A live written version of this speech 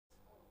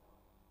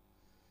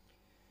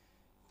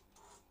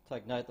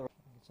Take note that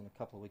it's in a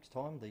couple of weeks'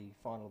 time, the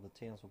final of the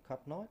Townsville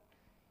Cup night.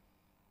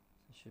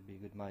 So it should be a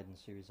good maiden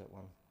series, that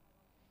one.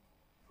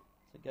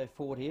 So go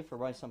forward here for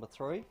race number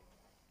 3.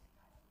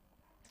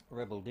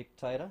 Rebel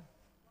Dictator.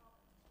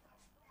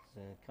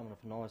 Coming off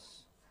a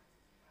nice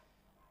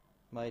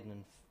maiden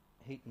and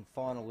heat and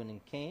final win in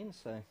Cairns,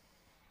 so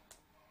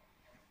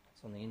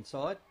it's on the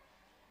inside.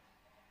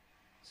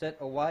 Set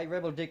away,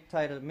 Rebel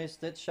Dictator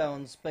missed it,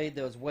 showing speed.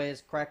 There was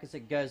Where's Crackers,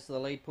 it goes to the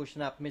lead,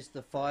 pushing up,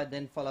 Mystified,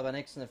 then followed by an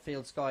excellent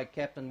field, Sky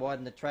Captain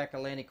widened the track,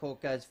 Atlantic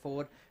Hawk goes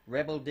forward,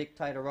 Rebel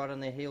Dictator right on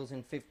their heels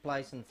in 5th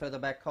place, and further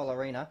back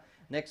Collarina.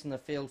 Next in the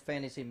field,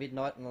 Fantasy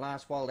Midnight, and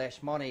last Wild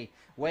Ashmoney.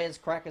 Where's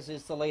Crackers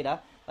is the leader.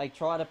 They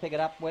try to pick it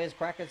up. Where's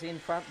Crackers in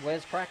front.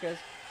 Where's Crackers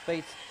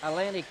beats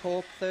Atlantic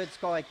Hawk, 3rd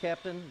Sky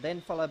Captain,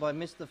 then followed by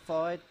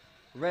Mystified,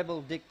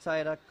 Rebel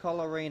Dictator,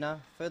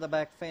 Collarina, further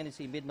back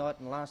Fantasy Midnight,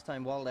 and last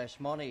time Wild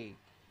Ashmoney.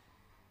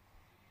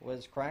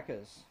 Where's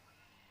Crackers?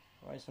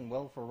 Racing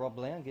well for Rob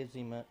Lown, gives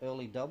him an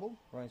early double.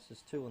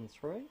 Races 2 and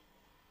 3.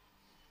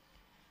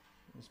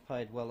 He's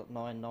paid well at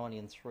 $9.90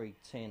 and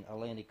 $3.10.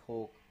 Atlantic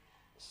Hawk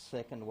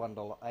second,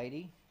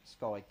 $1.80.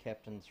 Sky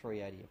Captain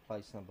 $3.80 at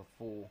place number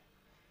 4.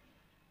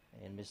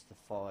 And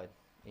Mystified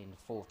in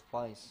 4th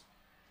place.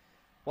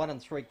 1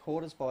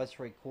 3/4 by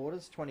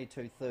 3/4,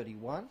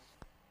 22.31.